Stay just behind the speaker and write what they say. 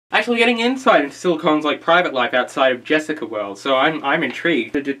actually getting insight into Silicon's like private life outside of Jessica world, so I'm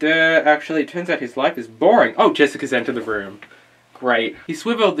intrigued. Actually, it turns out his life is boring. Oh, Jessica's entered the room. Great. He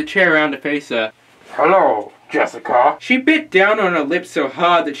swiveled the chair around to face her. Hello, Jessica. She bit down on her lips so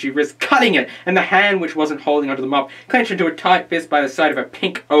hard that she risked cutting it, and the hand which wasn't holding onto the mop clenched into a tight fist by the side of her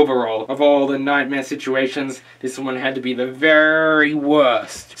pink overall. Of all the nightmare situations, this one had to be the very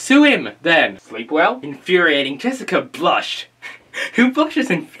worst. Sue him, then. Sleep well? Infuriating. Jessica blushed. Who blushes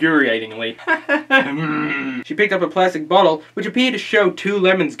infuriatingly? She picked up a plastic bottle, which appeared to show 2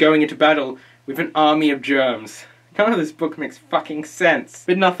 lemons going into battle with an army of germs. None of this book makes fucking sense.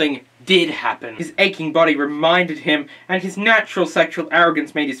 But nothing did happen. His aching body reminded him, and his natural sexual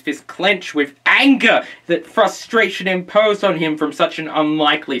arrogance made his fist clench with anger that frustration imposed on him from such an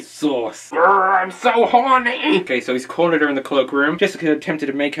unlikely source. I'm so horny! Okay, so he's cornered her in the cloakroom. Jessica attempted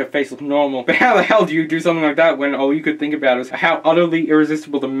to make her face look normal. But how the hell do you do something like that when all you could think about was how utterly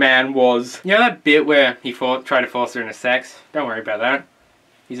irresistible the man was? You know that bit where he tried to force her into sex? Don't worry about that.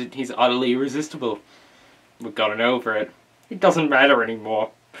 He's utterly irresistible. We've gotten over it. It doesn't matter anymore.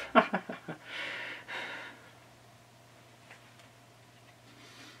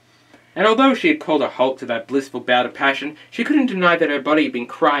 And although she had called a halt to that blissful bout of passion, she couldn't deny that her body had been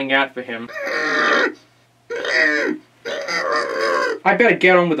crying out for him. I better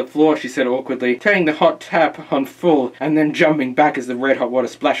get on with the floor, she said awkwardly, turning the hot tap on full and then jumping back as the red hot water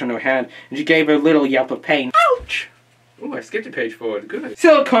splashed on her hand, and she gave a little yelp of pain. Ouch! Ooh, I skipped a page forward. Good.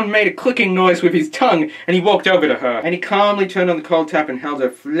 Silicon made a clicking noise with his tongue, and he walked over to her. And he calmly turned on the cold tap and held her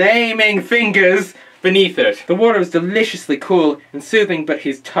flaming fingers beneath it. The water was deliciously cool and soothing, but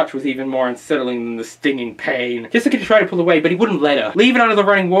his touch was even more unsettling than the stinging pain. Jessica tried to pull away, but he wouldn't let her. Leave it under the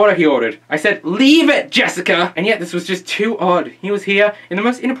running water, he ordered. I said, leave it, Jessica! And yet this was just too odd. He was here, in the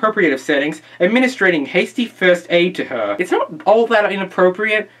most inappropriate of settings, administering hasty first aid to her. It's not all that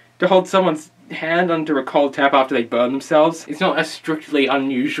inappropriate to hold someone's hand under a cold tap after they burn themselves. It's not a strictly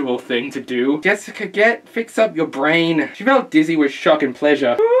unusual thing to do. Jessica, fix up your brain. She felt dizzy with shock and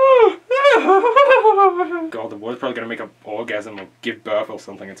pleasure. God, the water's probably gonna make an orgasm or give birth or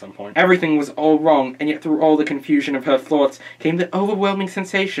something at some point. Everything was all wrong, and yet through all the confusion of her thoughts came the overwhelming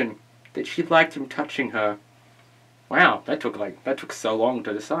sensation that she liked him touching her. Wow, that took so long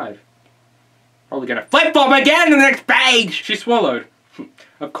to decide. Probably gonna flip-flop again in the next page! She swallowed.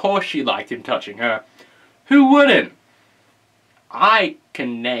 Of course she liked him touching her. Who wouldn't? I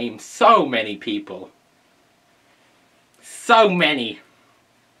can name so many people. So many.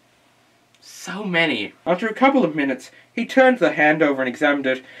 So many. After a couple of minutes, he turned the hand over and examined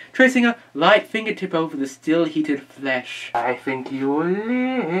it, tracing a light fingertip over the still heated flesh. I think you'll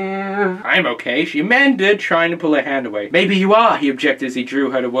live. I'm okay, she amended, trying to pull her hand away. Maybe you are, he objected as he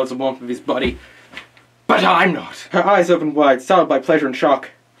drew her towards the warmth of his body. But I'm not. Her eyes opened wide, startled by pleasure and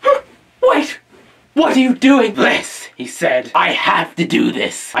shock. Wait! What are you doing? Bliss, he said. I have to do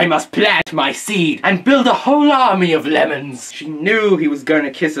this. I must plant my seed and build a whole army of lemons. She knew he was going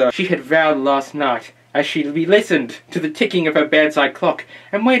to kiss her. She had vowed last night, as she listened to the ticking of her bedside clock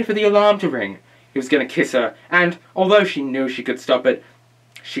and waited for the alarm to ring. He was going to kiss her, and although she knew she could stop it,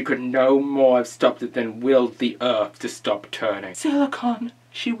 she could no more have stopped it than willed the earth to stop turning. Silicon,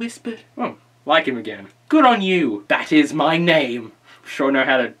 she whispered. Oh. Like him again. Good on you. That is my name. Sure know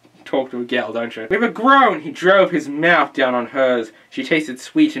how to talk to a girl, don't you? With a groan, he drove his mouth down on hers. She tasted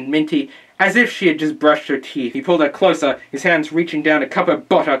sweet and minty, as if she had just brushed her teeth. He pulled her closer, his hands reaching down to cup her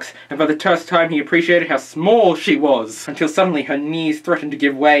buttocks, and for the first time he appreciated how small she was. Until suddenly her knees threatened to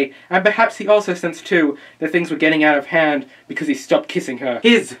give way, and perhaps he also sensed too that things were getting out of hand because he stopped kissing her.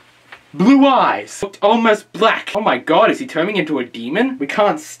 His blue eyes looked almost black. Oh my god, is he turning into a demon? We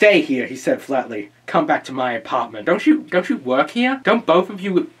can't stay here, he said flatly. Come back to my apartment. Don't you work here?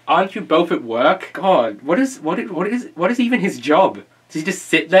 Aren't you both at work? God, what is even his job? Does he just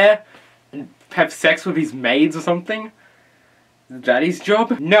sit there and have sex with his maids or something? Is that his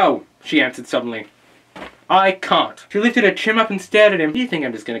job? No, she answered suddenly. I can't. She lifted her chin up and stared at him. Do you think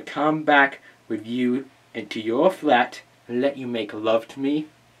I'm just gonna come back with you into your flat and let you make love to me?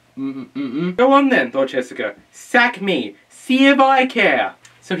 Go on then, thought Jessica. Sack me. See if I care.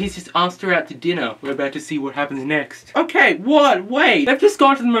 So he's just asked her out to dinner. We're about to see what happens next. Okay, what? Wait! They've just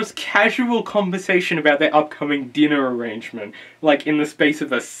gone to the most casual conversation about their upcoming dinner arrangement. Like, in the space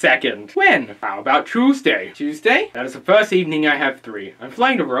of a second. When? How about Tuesday? Tuesday? That is the first evening I have 3. I'm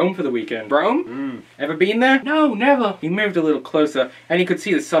flying to Rome for the weekend. Rome? Ever been there? No, never. He moved a little closer, and he could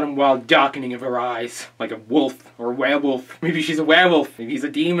see the sudden wild darkening of her eyes. Like a wolf, or a werewolf. Maybe she's a werewolf. Maybe he's a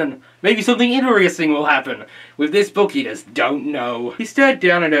demon. Maybe something interesting will happen. With this book, you just don't know. He stared down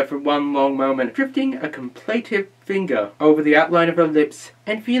down at her for one long moment, drifting a contemplative finger over the outline of her lips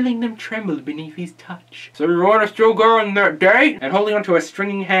and feeling them tremble beneath his touch. "So you want to still go on that date?" And holding onto her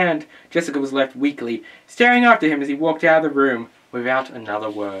stringing hand, Jessica was left weakly, staring after him as he walked out of the room without another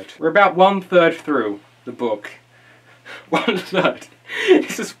word. We're about 1/3 through the book. 1/3.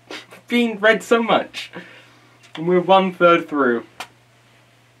 This has been read so much. And we're 1/3 through.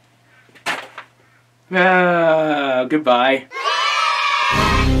 Goodbye.